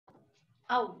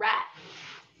All right.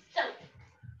 So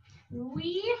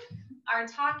we are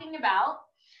talking about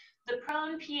the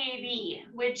prone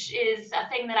PAB, which is a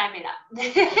thing that I made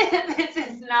up. This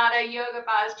is not a yoga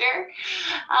posture,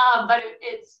 but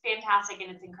it's fantastic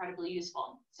and it's incredibly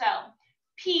useful. So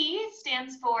P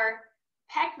stands for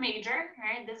pec major,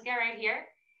 right? This guy right here.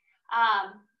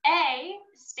 A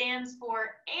stands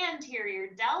for anterior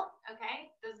delt, okay?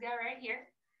 This guy right here.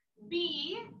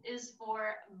 B is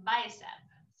for bicep,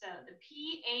 so the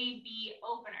PAB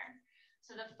opener.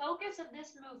 So the focus of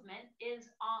this movement is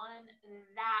on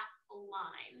that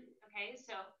line, okay?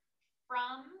 So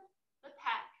from the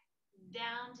pec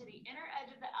down to the inner edge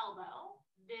of the elbow,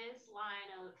 this line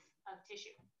of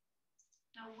tissue.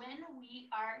 Now, when we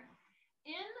are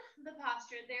in the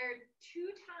posture, there are 2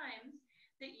 times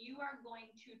that you are going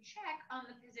to check on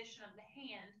the position of the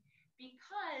hand,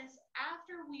 because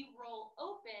after we roll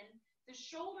open, the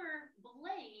shoulder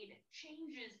blade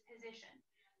changes position.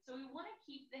 So we want to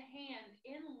keep the hand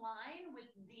in line with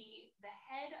the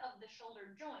head of the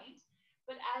shoulder joint,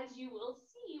 but as you will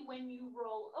see, when you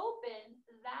roll open,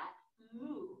 that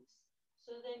moves.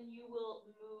 So then you will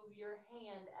move your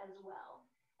hand as well,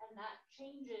 and that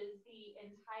changes the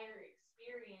entire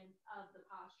experience of the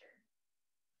posture.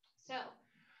 So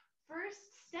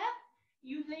first step,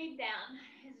 you laid down,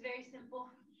 is very simple.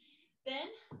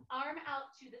 Then arm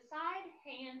out to the side,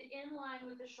 hand in line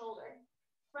with the shoulder.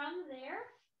 From there,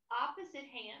 opposite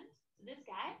hand, so this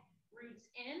guy, roots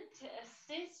in to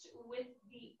assist with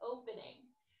the opening.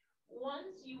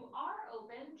 Once you are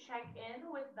open, check in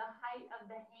with the height of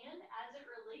the hand as it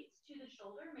relates to the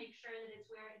shoulder. Make sure that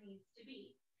it's where it needs to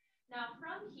be. Now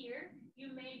from here, you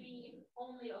may be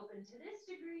only open to this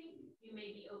degree, you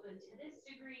may be open to this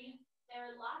degree. There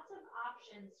are lots of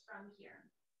options from here.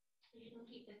 You can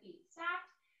keep the feet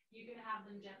stacked, you can have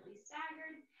them gently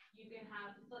staggered, you can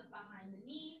have foot behind the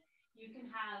knee, you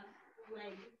can have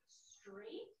leg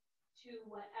straight to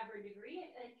whatever degree.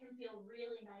 It can feel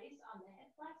really nice on the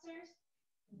hip flexors.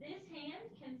 This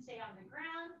hand can stay on the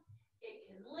ground, it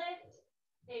can lift,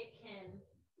 it can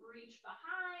reach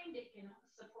behind, it can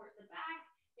support the back,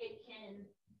 it can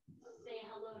say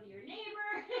hello to your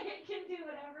neighbor, it can do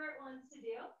whatever it wants to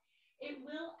do. It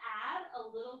will add a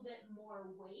little bit more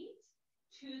weight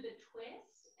to the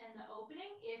twist and the opening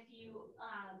if you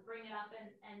bring it up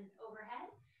and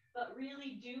overhead, but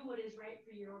really do what is right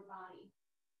for your body.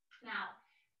 Now,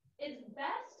 it's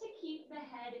best to keep the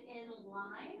head in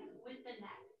line with the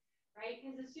neck, right?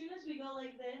 Because as soon as we go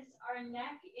like this, our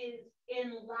neck is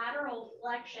in lateral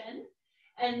flexion,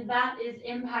 and that is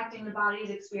impacting the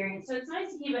body's experience. So it's nice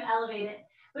to keep it elevated.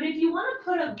 But if you want to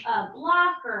put a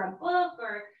block or a book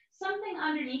or something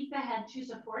underneath the head to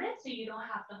support it so you don't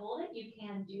have to hold it, you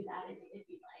can do that if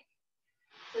you'd like.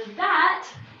 So that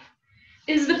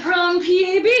is the prone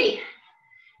PAB.